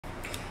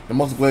The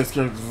most glazed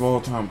characters of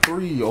all time.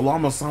 3.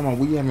 Olama-sama.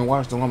 We haven't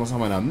watched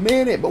Olama-sama in a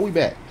minute, but we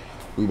back.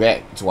 We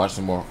back to watch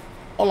some more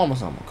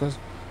Olama-sama. Because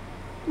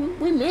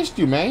we missed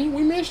you, man.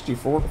 We missed you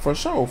for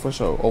sure.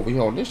 Over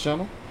here on this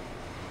channel.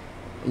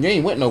 You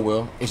ain't went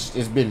nowhere. It's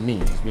been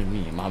me. It's been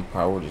me. And my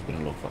priority's been a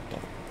little fucked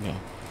up. Yeah.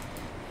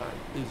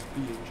 Is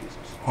being Jesus.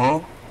 Huh?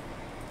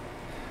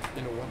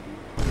 In a one week.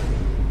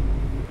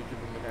 We give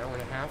him an hour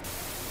and a half.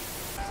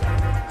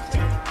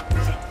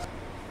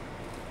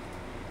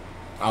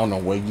 I don't know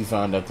where you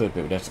found that clip,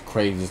 but that's the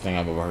craziest thing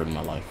I've ever heard in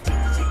my life.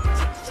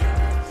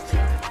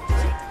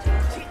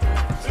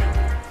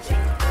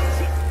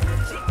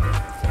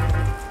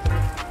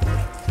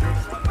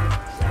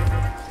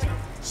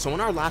 So in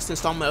our last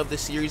installment of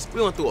this series,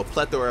 we went through a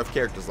plethora of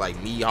characters like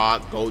Mihawk,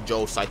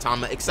 Gojo,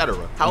 Saitama,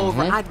 etc.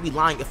 However, I'd be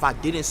lying if I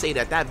didn't say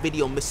that that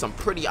video missed some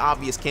pretty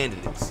obvious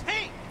candidates.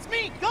 Hey, it's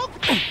me,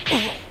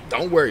 Goku!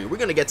 Don't worry, we're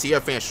gonna get to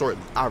your fans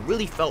shortly. I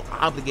really felt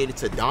obligated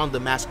to don the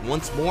mask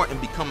once more and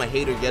become a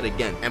hater yet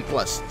again. And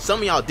plus,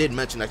 some of y'all did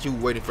mention that you were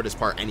waiting for this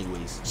part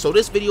anyways. So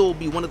this video will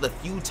be one of the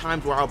few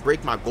times where I'll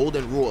break my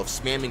golden rule of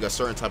spamming a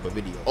certain type of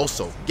video.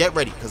 Also, get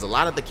ready, because a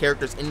lot of the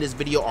characters in this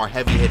video are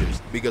heavy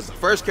hitters. Because the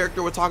first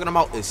character we're talking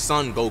about is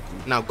Son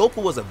Goku. Now,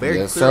 Goku was a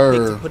very clear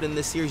pick to put in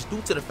this series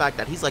due to the fact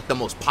that he's like the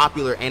most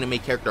popular anime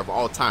character of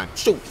all time.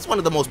 Shoot, he's one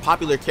of the most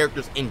popular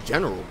characters in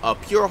general. A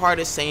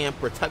pure-hearted Saiyan,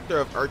 protector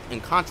of Earth,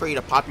 and contrary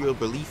to popular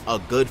belief, a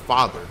good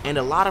father. And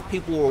a lot of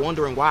people were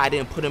wondering why I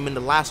didn't put him in the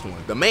last one.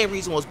 The main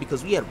reason was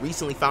because we had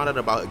recently found out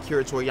about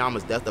Akira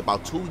Toriyama's death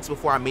about 2 weeks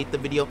before I made the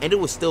video, and it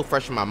was still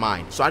fresh in my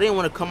mind. So I didn't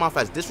want to come off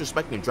as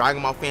disrespecting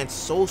Dragon Ball fans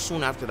so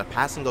soon after the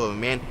passing of a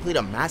man who played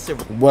a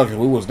massive... Well,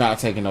 we was not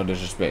taking no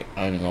disrespect.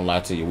 I ain't gonna lie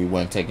to you. We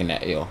wasn't taking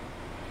that L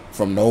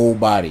from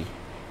nobody.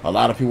 A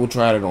lot of people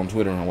tried it on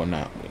Twitter and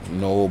whatnot, but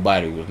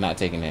nobody was not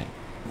taking that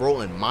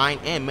role in mine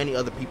and many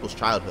other people's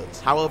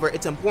childhoods. However,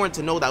 it's important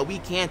to know that we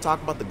can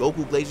talk about the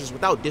Goku Glazers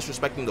without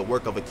disrespecting the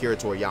work of Akira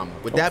Toriyama.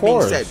 With that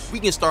being said,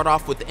 we can start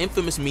off with the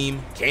infamous meme,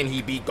 can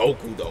he beat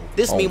Goku though?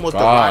 This meme was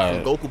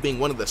derived from Goku being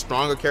one of the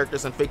stronger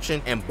characters in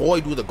fiction, and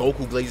boy do the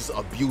Goku Glazers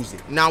abuse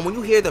it. Now when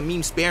you hear the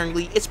meme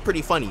sparingly, it's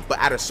pretty funny, but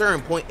at a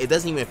certain point it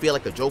doesn't even feel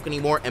like a joke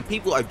anymore, and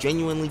people are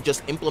genuinely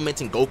just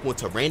implementing Goku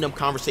into random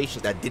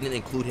conversations that didn't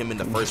include him in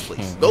the first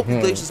place.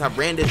 Goku Glazers have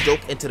ran this joke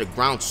into the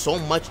ground so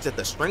much that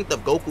the strength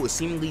of Goku is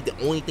seemingly the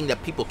only thing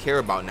that people care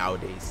about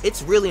nowadays.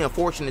 It's really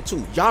unfortunate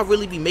too. Y'all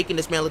really be making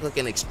this man look like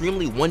an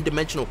extremely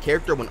one-dimensional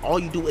character when all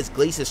you do is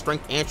glaze his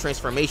strength and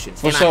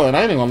transformations. For sure, and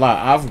I ain't gonna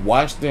lie, I've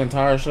watched the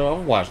entire show.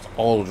 I've watched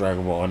all of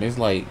Dragon Ball, and it's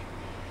like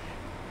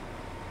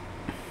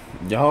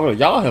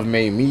y'all have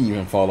made me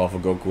even fall off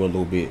of Goku a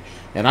little bit.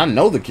 And I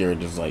know the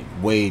character's like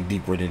way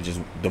deeper than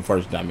just the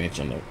first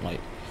dimension of,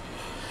 like,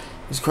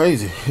 it's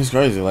crazy. It's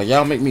crazy. Like,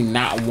 y'all make me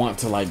not want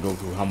to like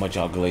Goku, how much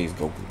y'all glaze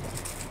Goku.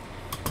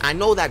 I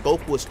know that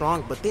Goku is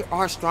strong, but there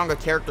are stronger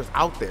characters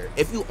out there.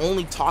 If you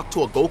only talk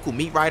to a Goku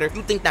meat writer,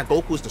 you think that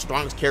Goku is the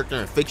strongest character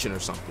in fiction or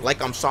something.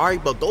 Like, I'm sorry,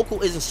 but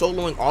Goku isn't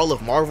soloing all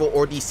of Marvel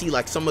or DC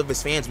like some of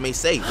his fans may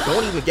say.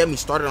 Don't even get me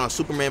started on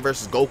Superman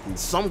versus Goku.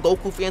 Some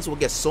Goku fans will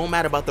get so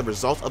mad about the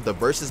result of the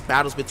versus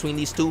battles between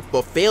these two,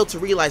 but fail to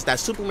realize that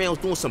Superman was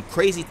doing some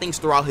crazy things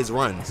throughout his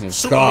runs.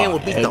 Superman will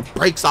beat the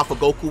brakes off of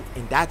Goku,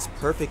 and that's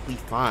perfectly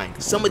fine.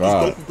 Some of these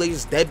Goku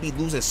Glazers dead be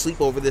losing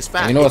sleep over this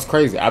fact. And you know what's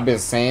crazy? I've been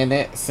saying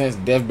that since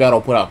Death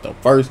Battle put out the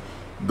first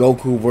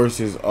Goku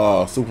versus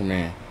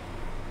Superman.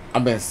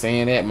 I've been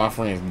saying that. My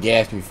friends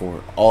gassed me for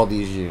it all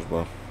these years,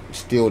 bro.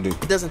 Still do.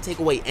 It doesn't take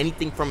away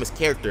anything from his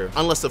character,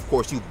 unless of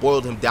course you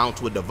boiled him down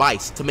to a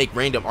device to make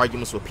random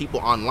arguments with people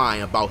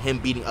online about him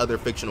beating other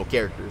fictional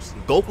characters.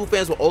 Goku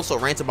fans will also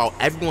rant about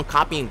everyone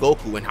copying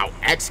Goku and how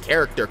X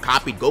character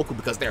copied Goku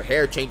because their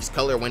hair changes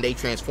color when they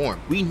transform.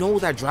 We know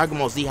that Dragon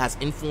Ball Z has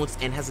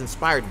influenced and has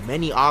inspired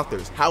many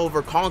authors.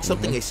 However, calling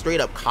something a straight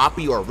up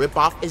copy or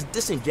ripoff is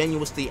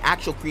disingenuous to the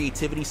actual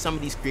creativity some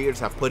of these creators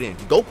have put in.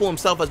 Goku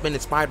himself has been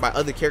inspired by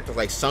other characters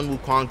like Sun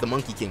Wukong, the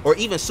Monkey King, or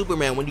even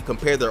Superman when you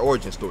compare their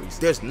origin stories.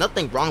 There's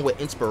nothing wrong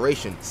with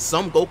inspiration.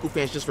 Some Goku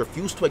fans just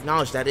refuse to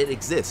acknowledge that it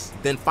exists.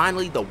 Then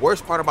finally, the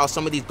worst part about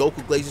some of these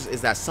Goku Glazers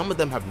is that some of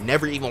them have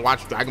never even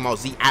watched Dragon Ball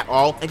Z at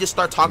all and just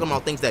start talking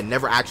about things that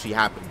never actually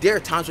happened. There are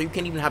times where you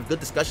can't even have good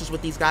discussions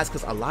with these guys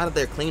because a lot of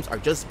their claims are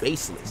just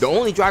baseless. The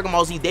only Dragon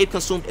Ball Z they've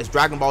consumed is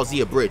Dragon Ball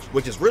Z Abridged,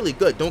 which is really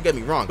good, don't get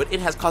me wrong, but it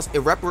has caused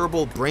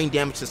irreparable brain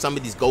damage to some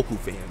of these Goku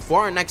fans.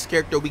 For our next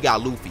character, we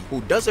got Luffy,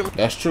 who doesn't...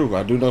 That's true.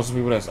 I do know some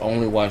people that's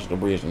only watched the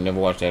Abridged and never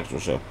watched the actual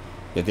show.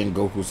 That think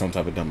Goku's some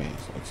type of dumbass.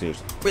 Like,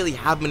 seriously. Really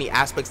have many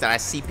aspects that I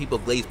see people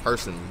glaze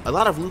personally. A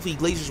lot of Luffy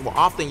Glazers will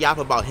often yap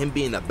about him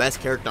being the best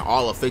character in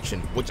all of fiction,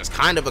 which is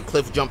kind of a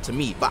cliff jump to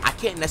me, but I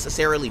can't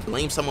necessarily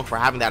blame someone for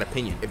having that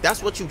opinion. If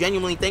that's what you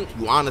genuinely think,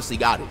 you honestly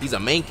got it. He's a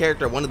main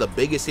character of one of the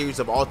biggest series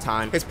of all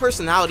time. His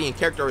personality and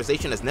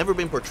characterization has never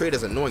been portrayed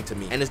as annoying to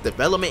me, and his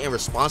development in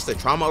response to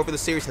trauma over the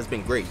series has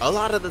been great. A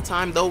lot of the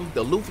time though,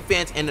 the Luffy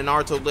fans and the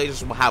Naruto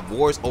Glazers will have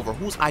wars over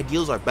whose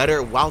ideals are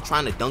better while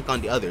trying to dunk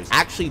on the others.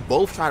 Actually,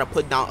 both try to put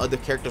put down other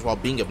characters while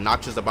being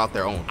obnoxious about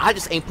their own. I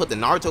just ain't put the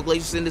Naruto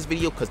Glazers in this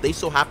video because they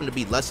so happen to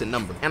be less in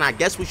number. And I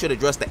guess we should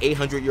address the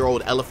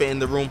 800-year-old elephant in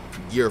the room,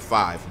 Year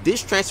 5.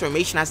 This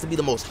transformation has to be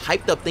the most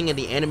hyped up thing in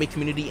the anime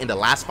community in the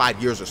last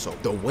 5 years or so.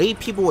 The way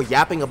people were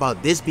yapping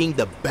about this being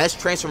the best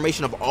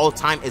transformation of all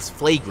time is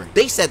flagrant.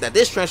 They said that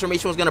this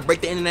transformation was gonna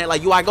break the internet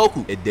like UI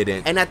Goku. It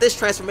didn't. And that this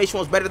transformation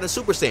was better than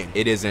Super Saiyan.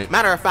 It isn't.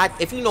 Matter of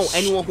fact, if you know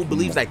anyone who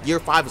believes that Year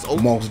 5 is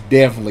over, most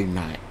definitely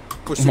not.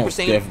 For Super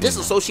Saiyan,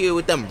 disassociate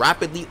with them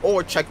rapidly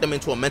or check them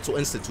into a mental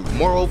institute.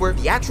 Moreover,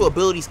 the actual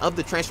abilities of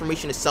the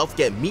transformation itself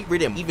get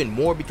meat-ridden even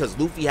more because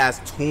Luffy has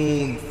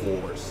Toon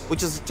Force,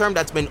 which is a term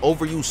that's been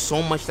overused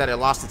so much that it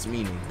lost its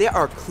meaning. There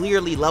are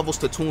clearly levels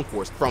to Toon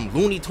Force, from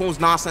Looney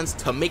Tunes nonsense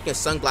to making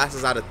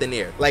sunglasses out of thin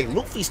air. Like,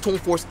 Luffy's Toon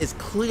Force is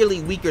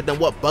clearly weaker than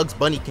what Bugs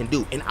Bunny can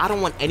do, and I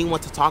don't want anyone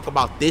to talk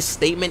about this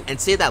statement and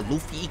say that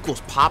Luffy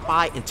equals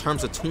Popeye in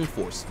terms of Toon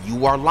Force.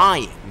 You are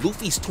lying.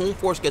 Luffy's Toon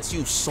Force gets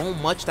used so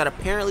much that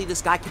apparently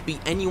this guy could be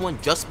anyone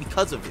just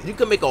because of it. You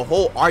can make a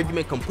whole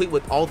argument complete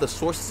with all the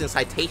sources and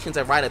citations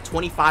and write a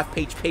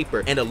 25-page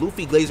paper, and a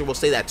Luffy Glazer will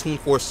say that Toon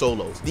Force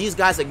solos. These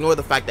guys ignore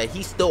the fact that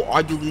he still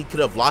arguably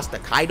could have lost to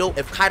Kaido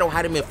if Kaido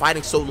hadn't been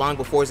fighting so long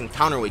before his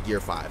encounter with Gear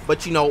 5.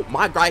 But you know,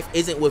 my gripe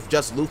isn't with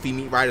just Luffy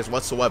meat riders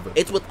whatsoever.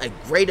 It's with a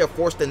greater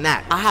force than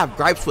that. I have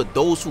gripes with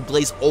those who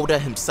glaze Oda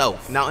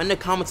himself. Now, in the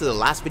comments of the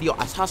last video,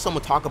 I saw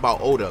someone talk about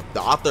Oda,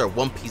 the author of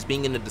One Piece,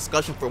 being in the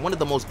discussion for one of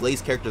the most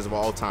glazed characters of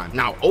all time.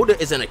 Now, Oda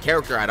isn't a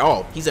character at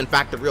all. He's in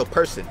fact a real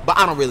person, but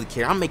I don't really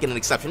care. I'm making an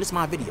exception. It's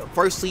my video.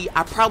 Firstly,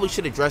 I probably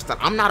should address that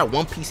I'm not a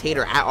One Piece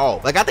hater at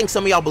all. Like, I think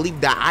some of y'all believe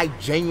that I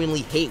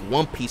genuinely hate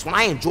One Piece when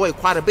I enjoy it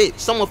quite a bit.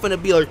 Someone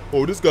finna be like,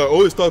 oh, this guy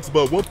always talks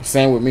about One Piece.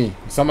 Same with me.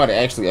 Somebody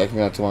actually asked me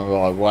not too long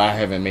ago, like, why I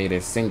haven't made a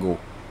single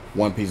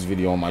One Piece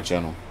video on my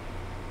channel.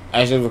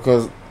 Actually,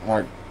 because,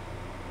 like,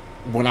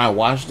 when I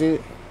watched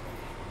it,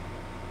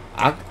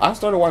 I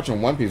started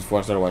watching One Piece before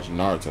I started watching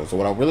Naruto. So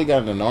when I really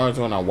got into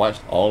Naruto and I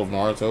watched all of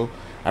Naruto,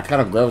 I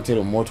kind of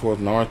gravitated more towards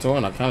Naruto,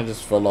 and I kind of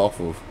just fell off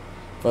of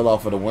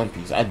the One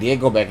Piece. I did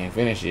go back and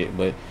finish it,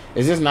 but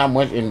it's just not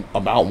much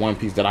about One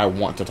Piece that I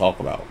want to talk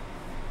about.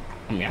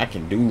 I mean, I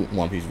can do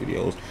One Piece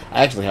videos.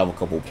 I actually have a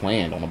couple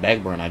planned on the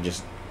back burner. I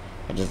just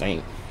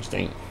ain't.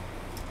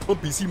 One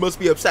Piece, he must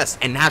be obsessed,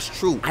 and that's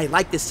true. I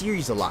like the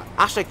series a lot.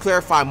 I should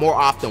clarify more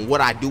often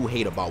what I do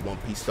hate about One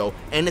Piece though,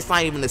 and it's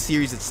not even the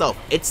series itself.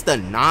 It's the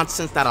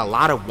nonsense that a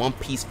lot of One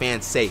Piece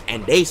fans say,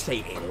 and they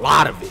say a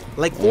lot of it.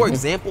 Like, for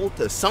example,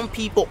 to some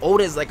people,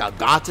 Oda is like a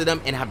god to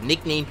them and have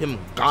nicknamed him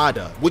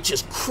Goda, which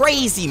is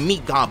crazy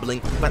meat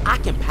gobbling, but I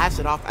can pass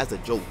it off as a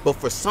joke. But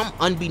for some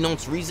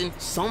unbeknownst reason,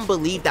 some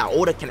believe that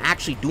Oda can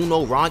actually do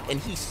no wrong,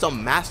 and he's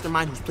some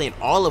mastermind who's playing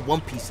all of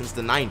One Piece since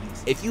the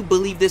 90s. If you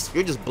believe this,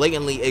 you're just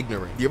blatantly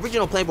ignorant. The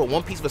original plan for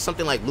One Piece was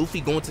something like Luffy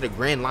going to the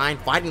Grand Line,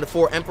 fighting the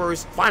 4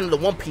 emperors, finding the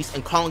One Piece,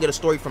 and calling it a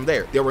story from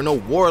there. There were no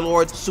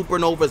warlords,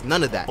 supernovas,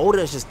 none of that.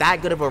 Oda is just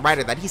that good of a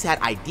writer that he's had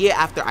idea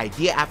after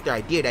idea after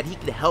idea that he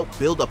could help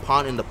build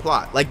upon in the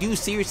plot. Like, do you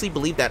seriously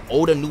believe that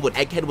Oda knew what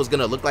Egghead was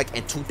gonna look like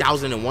in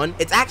 2001?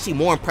 It's actually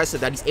more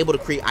impressive that he's able to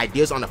create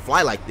ideas on the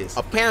fly like this.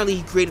 Apparently,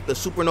 he created the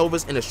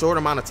supernovas in a short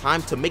amount of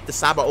time to make the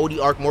Sabaody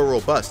arc more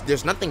robust.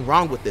 There's nothing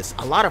wrong with this.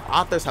 A lot of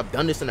authors have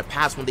done this in the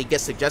past when they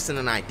get suggested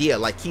an idea,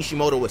 like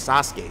Kishimoto with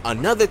Sasuke.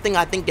 Another thing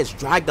I think gets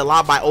dragged a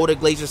lot by Oda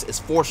Glazers is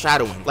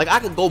foreshadowing. Like, I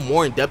could go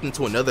more in depth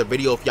into another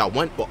video if y'all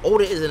want, but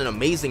Oda is an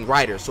amazing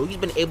writer, so he's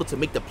been able to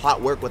make the plot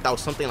work without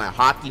something like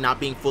Haki not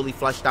being fully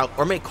fleshed out,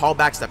 or make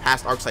callbacks to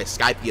past arcs like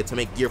Skypiea to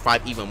make Gear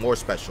 5 even more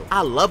special.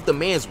 I love the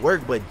man's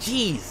work, but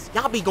geez,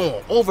 y'all be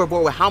going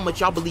overboard with how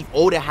much y'all believe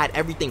Oda had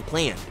everything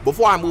planned.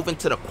 Before I move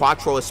into the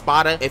Quattro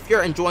Espada, if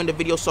you're enjoying the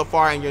video so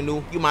far and you're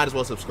new, you might as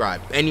well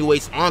subscribe.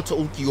 Anyways, on to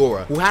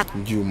Ulquiorra, who had—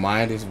 You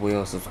might as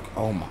well subscribe.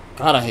 Oh my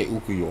god, I hate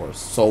Ulquiorra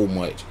so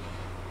much.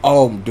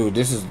 Oh, dude,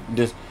 this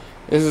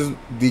is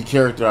the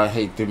character I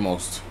hate the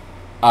most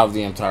out of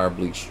the entire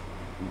Bleach.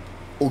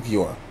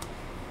 Ulquiorra.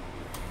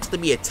 to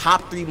be a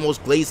top 3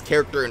 most glazed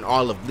character in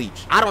all of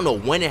Bleach. I don't know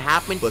when it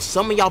happened, but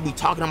some of y'all be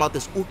talking about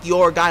this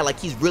Ulquiorra guy like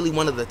he's really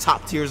one of the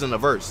top tiers in the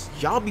verse.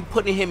 Y'all be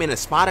putting him in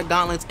Espada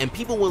gauntlets, and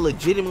people will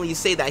legitimately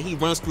say that he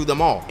runs through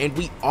them all. And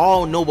we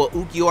all know what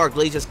Ulquiorra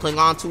glazers cling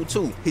on to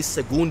too, his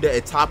segunda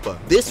etapa.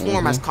 This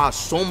form has caused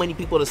so many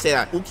people to say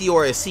that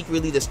Ulquiorra is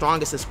secretly the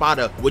strongest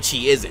Espada, which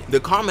he isn't. The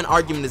common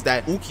argument is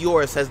that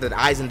Ulquiorra says that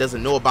Aizen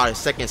doesn't know about his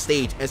second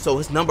stage, and so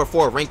his number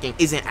 4 ranking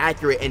isn't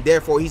accurate, and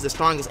therefore he's the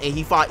strongest, and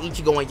he fought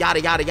Ichigo and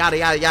yada yada yada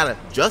yada yada.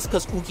 Just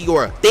because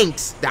Ulquiorra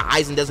thinks that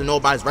Aizen doesn't know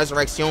about his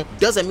resurrection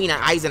doesn't mean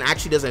that Aizen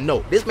actually doesn't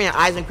know. This man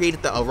Aizen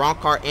created the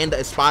Arrancar and the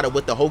Espada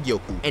with the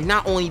Hogyoku, and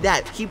not only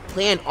that, he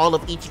planned all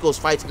of Ichigo's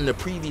fights in the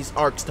previous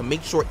arcs to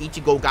make sure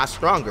Ichigo got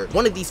stronger.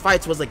 One of these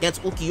fights was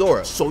against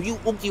Ulquiorra, so you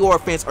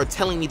Ulquiorra fans are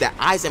telling me that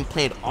Aizen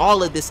planned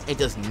all of this and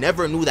just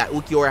never knew that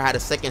Ulquiorra had a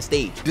second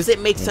stage. Does it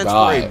make sense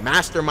for a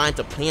mastermind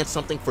to plan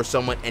something for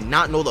someone and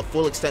not know the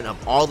full extent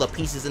of all the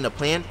pieces in the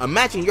plan?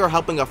 Imagine you're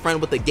helping a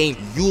friend with a game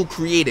you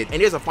created,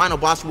 and there's a final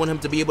boss you want him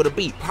to be able to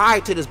beat. Prior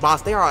to this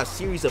boss, there are a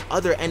series of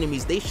other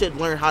enemies they should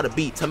learn how to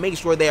beat to make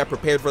sure they are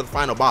prepared for the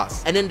final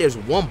boss. And then there's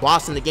one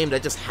boss in the game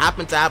that just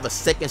happened to have a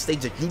second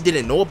stage that you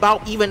didn't know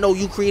about, even though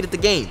you created the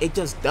game. It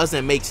just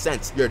doesn't make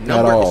sense. Your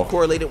number is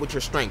correlated with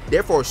your strength.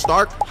 Therefore,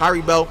 Stark,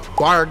 Haribel,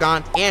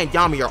 Baragon, and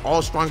Yami are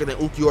all stronger than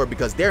Ulquiorra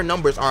because their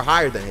numbers are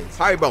higher than his.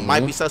 Haribel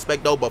might be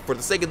suspect though, but for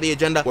the sake of the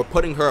agenda, we're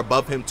putting her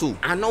above him too.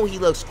 I know he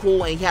looks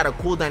cool and he had a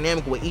cool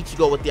dynamic with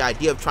Ichigo with the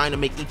idea of trying to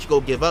make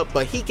Ichigo give up,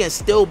 but he can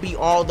still be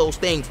all those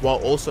things while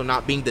also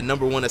not being the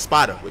 #1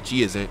 Espada, which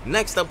he isn't.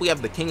 Next up, we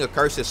have the King of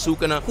Curses,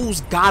 Sukuna,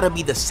 who's gotta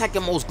be the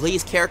second most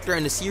glazed character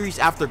in the series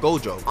after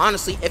Gojo.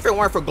 Honestly, if it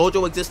weren't for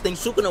Gojo existing,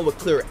 Sukuna would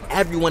clear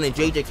everyone in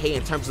JJK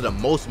in terms of the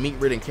most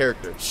meat-ridden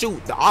character.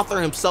 Shoot, the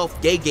author himself,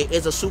 Gege,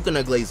 is a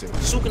Sukuna glazer.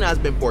 Sukuna has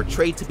been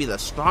portrayed to be the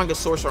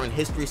strongest sorcerer in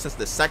history since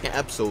the second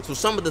episode, so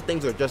some of the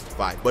things are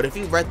justified. But if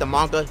you've read the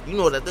manga, you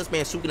know that this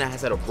man Sukuna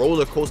has had a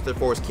roller coaster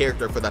for his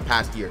character for the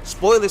past year.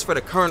 Spoilers for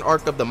the current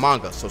arc of the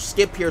manga, so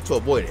skip here to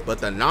avoid it. But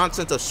the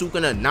nonsense of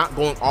Sukuna not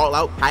going all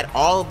out had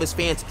all of his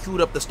fans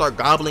queued up to start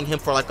gobbling him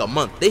for like a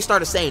month. They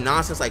started saying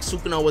nonsense like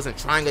Sukuna wasn't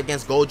trying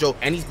against Gojo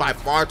and he's by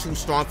far too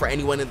strong for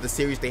anyone in the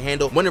series to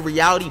handle, when in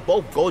reality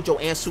both Gojo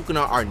and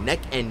Sukuna are neck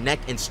and neck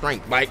in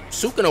strength. Like,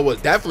 Sukuna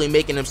was definitely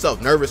making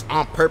himself nervous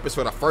on purpose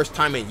for the first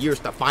time in years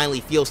to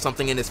finally feel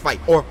something in this fight.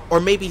 Or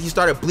maybe he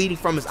started bleeding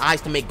from his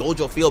eyes to make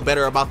Gojo feel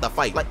better about the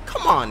fight. Like,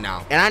 come on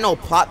now. And I know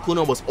plot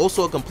Kuna was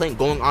also a complaint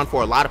going on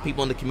for a lot of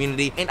people in the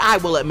community, and I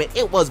will admit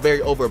it was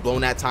very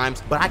overblown at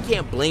times, but I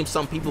can't blame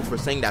some people for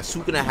saying that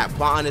Sukuna had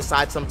plot on his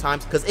side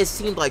sometimes, because it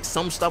seemed like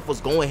some stuff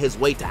was going his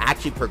way to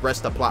actually progress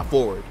the plot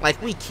forward.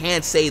 Like, we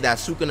can't say that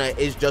Sukuna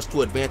is just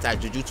to advance at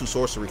Jujutsu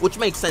sorcery, which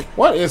makes sense.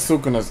 What is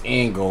Sukuna's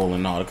end goal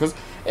and all? Because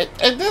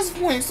at this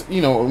point,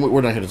 you know,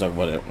 we're not here to talk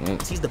about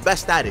it. He's the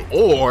best at it.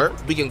 Or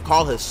we can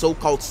call his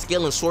so-called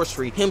skill in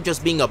sorcery him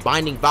just being a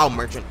binding vow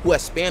merchant who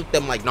has spammed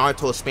them like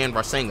Naruto spammed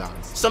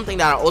Rasengans. Something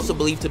that I also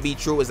believe to be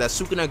true is that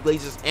Sukuna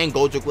glazes and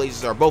Gojo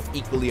glazes are both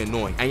equally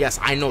annoying. And yes,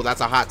 I know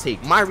that's a hot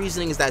take. My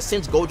reasoning is that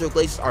since Gojo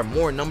glazes are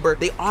more in number,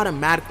 they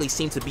automatically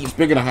seem to be...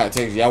 Speaking of hot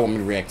takes, y'all want me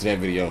to react to that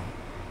video?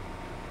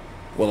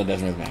 Well, it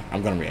doesn't really matter.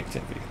 I'm gonna react to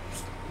that video.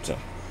 So...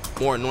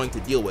 more annoying to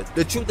deal with.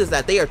 The truth is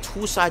that they are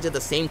two sides of the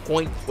same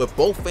coin, with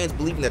both fans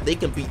believing that they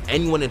can beat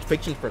anyone in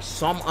fiction for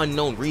some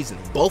unknown reason.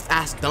 Both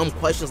ask dumb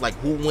questions like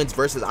who wins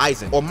versus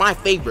Aizen, or my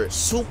favorite,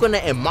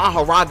 Sukuna and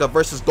Maharaga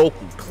versus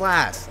Goku.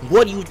 Class,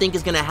 what do you think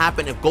is gonna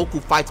happen if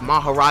Goku fights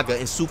Maharaga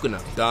and Sukuna?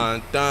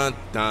 Dun dun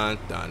dun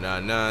dun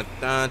dun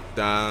dun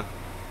dun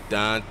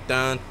dun dun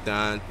dun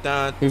dun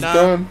dun. He's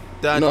done.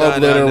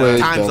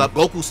 Time's up.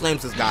 Goku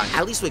slams this guy.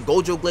 At least with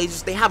Gojo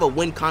Glazers, they have a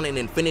win con in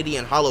Infinity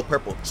and Hollow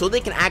Purple, so they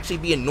can actually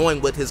be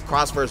annoying with his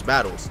cross-verse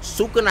battles.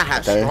 Sukuna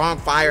has strong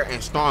fire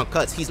and strong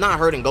cuts. He's not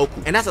hurting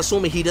Goku, and that's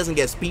assuming he doesn't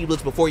get speed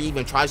blitz before he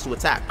even tries to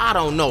attack. I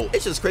don't know.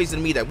 It's just crazy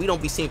to me that we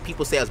don't be seeing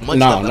people say as much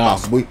stuff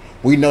about.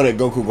 We know that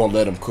Goku gonna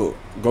let him cook.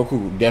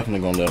 Goku definitely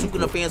gonna let him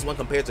Sukuna cook. fans when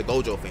compared to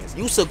Gojo fans.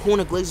 You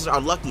Sukuna Glazers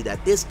are lucky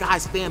that this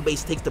guy's fan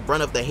base takes the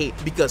brunt of the hate,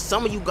 because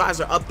some of you guys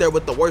are up there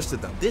with the worst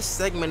of them. This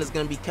segment is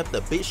gonna be kept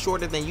a bit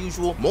shorter than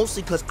usual,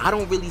 mostly because I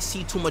don't really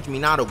see too much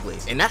Minato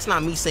glaze, and that's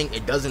not me saying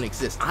it doesn't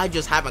exist. I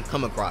just haven't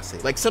come across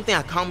it. Like, something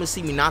I commonly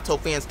see Minato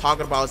fans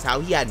talking about is how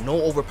he had no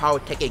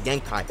overpowered Kekkei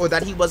Genkai, or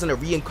that he wasn't a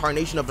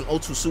reincarnation of an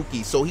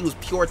Otsutsuki, so he was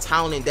pure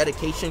talent and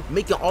dedication,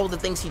 making all the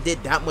things he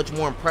did that much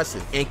more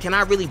impressive. And can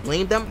I really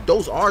blame them?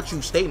 Those are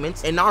true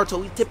statements. In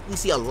Naruto, we typically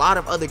see a lot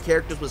of other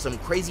characters with some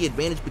crazy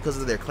advantage because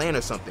of their clan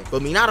or something,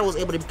 but Minato was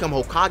able to become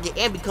Hokage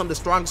and become the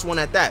strongest one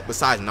at that,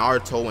 besides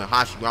Naruto and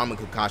Hashirama and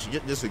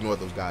Kakashi. Just ignore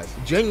those guys.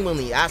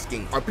 Genuinely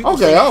asking, are people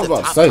saying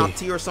it's the top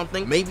tier or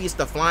something? Maybe it's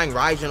the flying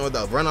Raijin or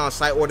the run-on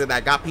sight order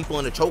that got people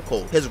in the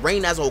chokehold. His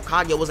reign as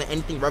Hokage wasn't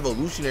anything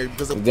revolutionary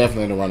because of...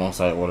 Definitely the run-on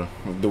sight order.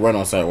 The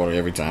run-on sight order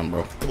every time,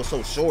 bro. It was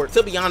so short.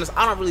 To be honest,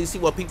 I don't really see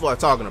what people are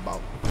talking about.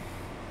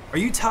 Are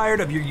you tired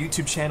of your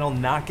YouTube channel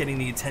not getting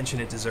the attention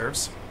it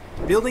deserves?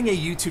 Building a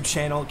YouTube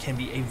channel can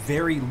be a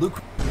very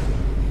lucrative...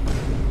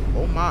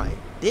 Oh my.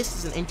 This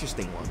is an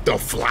interesting one. The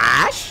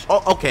Flash?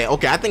 Oh, okay,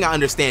 I think I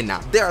understand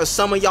now. There are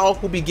some of y'all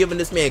who be giving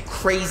this man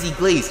crazy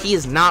glaze. He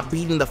is not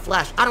beating the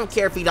Flash. I don't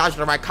care if he dodged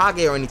the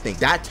Raikage or anything.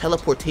 That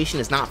teleportation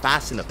is not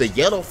fast enough. The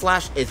yellow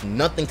Flash is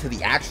nothing to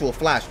the actual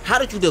Flash. How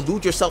did you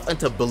delude yourself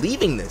into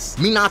believing this?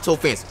 Minato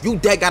fans, you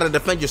dead gotta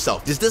defend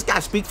yourself. Does this guy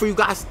speak for you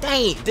guys?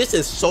 Dang, this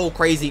is so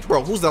crazy.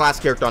 Bro, who's the last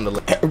character on the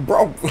list?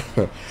 Bro,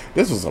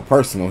 this was a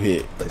personal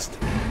hit. List.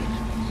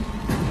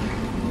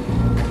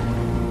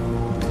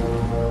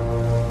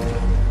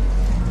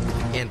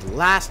 And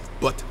last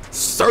but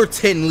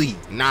certainly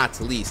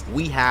not least,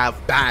 we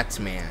have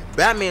Batman.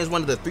 Batman is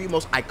one of the 3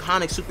 most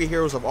iconic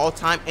superheroes of all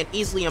time, and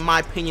easily, in my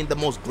opinion, the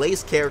most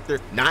glazed character,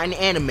 not in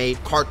anime,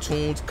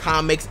 cartoons,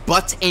 comics,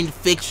 but in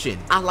fiction.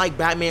 I like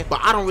Batman,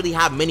 but I don't really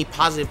have many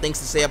positive things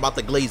to say about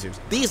the Glazers.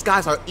 These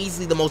guys are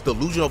easily the most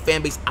delusional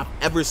fanbase I've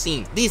ever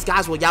seen. These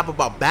guys will yap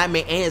about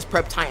Batman and his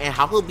prep time and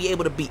how he'll be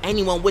able to beat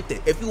anyone with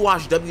it. If you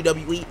watch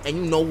WWE and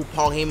you know who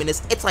Paul Heyman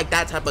is, it's like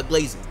that type of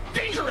glazing.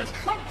 Dangerous,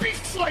 a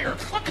beast slayer, a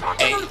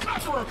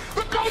conqueror,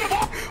 the god of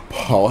all.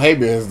 Oh,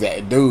 Heyman is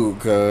that dude,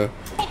 cuz.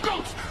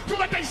 Goats to,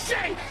 like they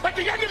say, at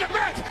the end of the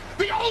match,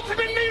 the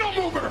ultimate needle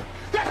mover,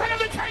 the head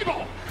of the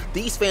table.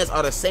 These fans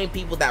are the same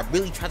people that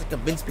really try to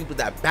convince people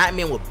that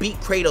Batman will beat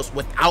Kratos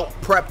without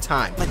prep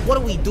time. Like, what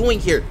are we doing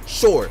here?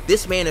 Sure,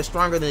 this man is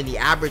stronger than the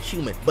average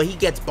human, but he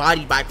gets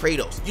bodied by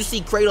Kratos. You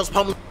see Kratos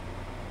pummeling.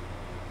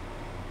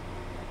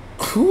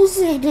 Who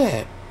said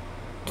that?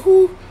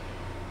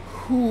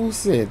 Who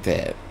said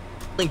that?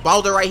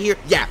 Balder right here,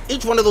 yeah,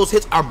 each one of those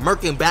hits are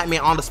murking Batman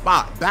on the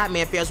spot.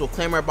 Batman fans will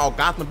clamor about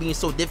Gotham being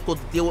so difficult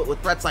to deal with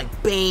threats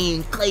like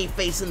Bane,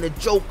 Clayface, and the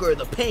Joker,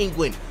 the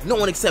Penguin. No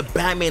one except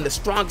Batman, the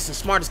strongest and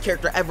smartest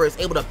character ever, is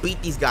able to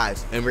beat these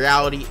guys. In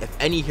reality, if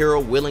any hero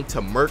willing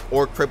to murk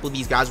or cripple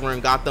these guys were in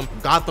Gotham,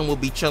 Gotham will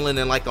be chilling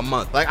in like a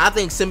month. Like, I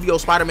think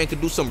symbiote Spider-Man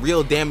could do some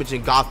real damage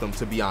in Gotham,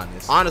 to be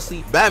honest.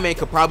 Honestly, Batman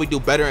could probably do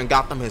better in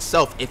Gotham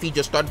himself if he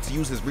just started to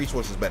use his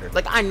resources better.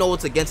 Like, I know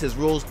it's against his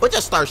rules, but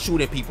just start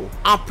shooting people.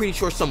 I'm pretty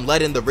sure some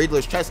lead in the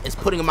Riddler's chest is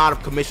putting him out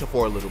of commission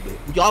for a little bit.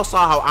 We all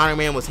saw how Iron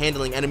Man was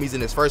handling enemies in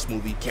his first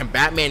movie. Can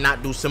Batman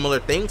not do similar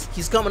things?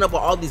 He's coming up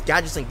with all these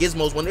gadgets and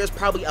gizmos when there's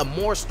probably a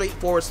more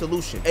straightforward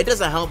solution. It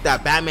doesn't help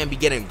that Batman be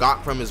getting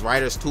got from his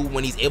writers too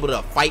when he's able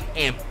to fight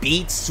and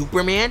beat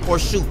Superman, or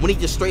shoot, when he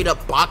just straight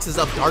up boxes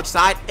up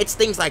Darkseid. It's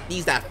things like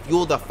these that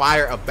fuel the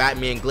fire of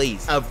Batman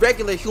Glaze. A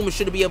regular human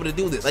shouldn't be able to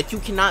do this. Like, you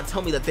cannot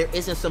tell me that there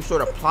isn't some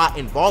sort of plot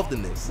involved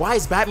in this. Why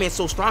is Batman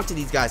so strong to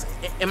these guys?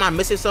 Am I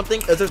missing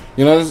something?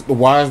 You know,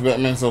 why is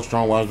Batman so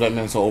strong? Why is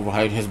Batman so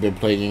overhyped? Has been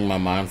plaguing my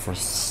mind for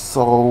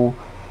so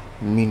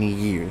many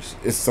years.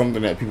 It's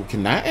something that people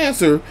cannot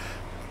answer,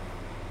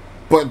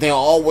 but they'll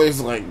always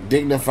like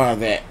dignify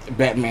that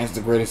Batman's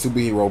the greatest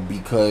superhero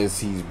because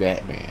he's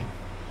Batman.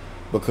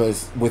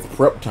 Because with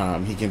prep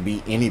time, he can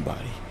beat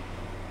anybody.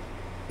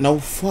 No,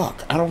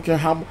 fuck. I don't care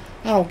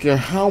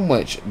how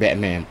much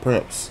Batman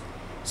preps.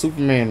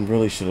 Superman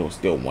really should have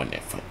still won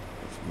that fight.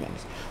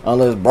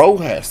 Unless bro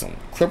has some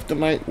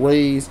kryptonite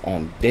rays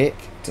on deck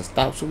to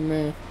stop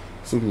Superman,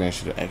 Superman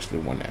should have actually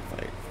won that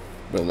fight.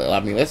 But I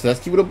mean, let's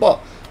keep it a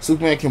buck.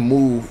 Superman can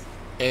move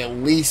at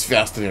least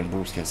faster than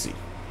Bruce can see.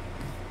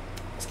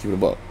 Let's keep it a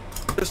buck.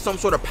 There's some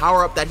sort of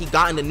power up that he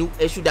got in the new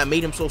issue that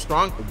made him so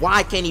strong.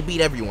 Why can't he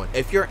beat everyone?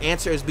 If your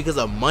answer is because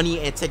of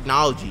money and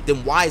technology,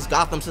 then why is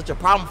Gotham such a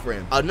problem for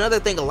him? Another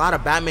thing a lot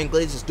of Batman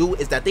Glazers do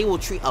is that they will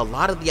treat a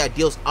lot of the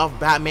ideals of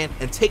Batman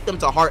and take them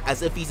to heart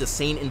as if he's a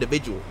sane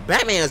individual.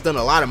 Batman has done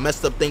a lot of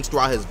messed up things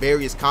throughout his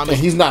various comics.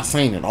 And he's not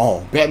sane at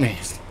all. Batman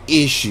has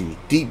issues,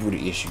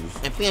 deep-rooted issues.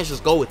 And fans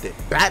just go with it.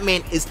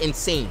 Batman is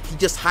insane. He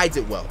just hides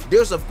it well.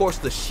 There's of course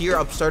the sheer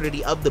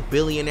absurdity of the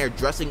billionaire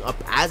dressing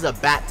up as a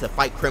bat to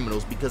fight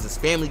criminals because his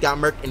family got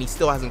murked and he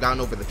still hasn't gotten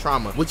over the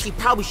trauma, which he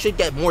probably should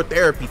get more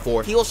therapy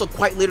for. He also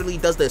quite literally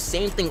does the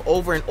same thing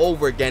over and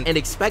over again and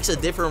expects a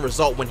different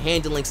result when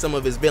handling some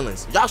of his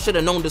villains. Y'all should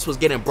have known this was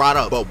getting brought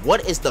up, but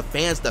what is the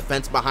fans'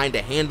 defense behind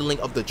the handling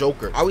of the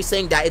Joker? Are we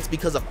saying that it's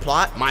because of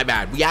plot? My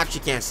bad. We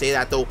actually can't say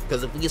that though,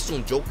 because if we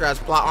assume Joker has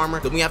plot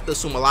armor, then we have to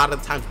assume a lot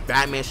of the times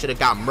Batman should have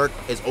got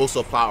murked is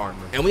also plot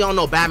armor. And we all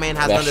know Batman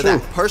has none of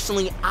that.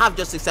 Personally, I've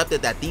just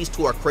accepted that these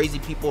two are crazy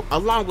people,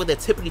 along with the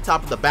tippity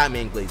top of the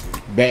Batman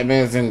Glazers.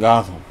 Batman's in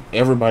Gotham.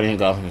 Everybody in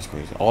Gotham is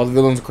crazy. All the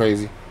villains are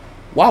crazy.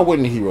 Why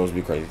wouldn't the heroes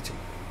be crazy too?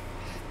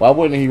 Why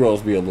wouldn't the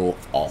heroes be a little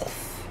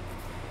off?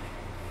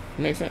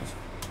 It makes sense.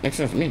 Makes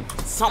sense to me.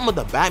 Some of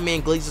the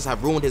Batman Glazers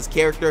have ruined his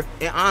character,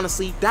 and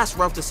honestly, that's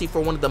rough to see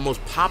for one of the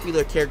most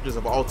popular characters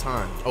of all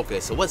time. Okay,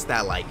 so what's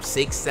that, like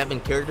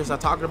 6-7 characters I'm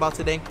talking about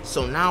today?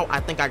 So now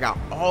I think I got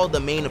all the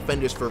main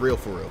offenders for real.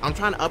 I'm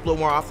trying to upload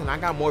more often. I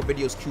got more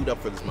videos queued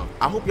up for this month.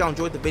 I hope y'all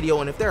enjoyed the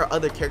video, and if there are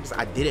other characters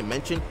I didn't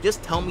mention,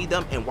 just tell me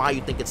them and why you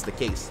think it's the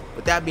case.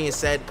 With that being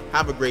said,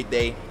 have a great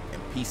day,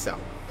 and peace out.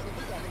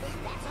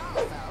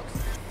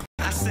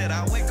 I said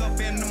I wake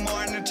up in the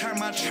morning and turn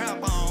my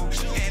trap on.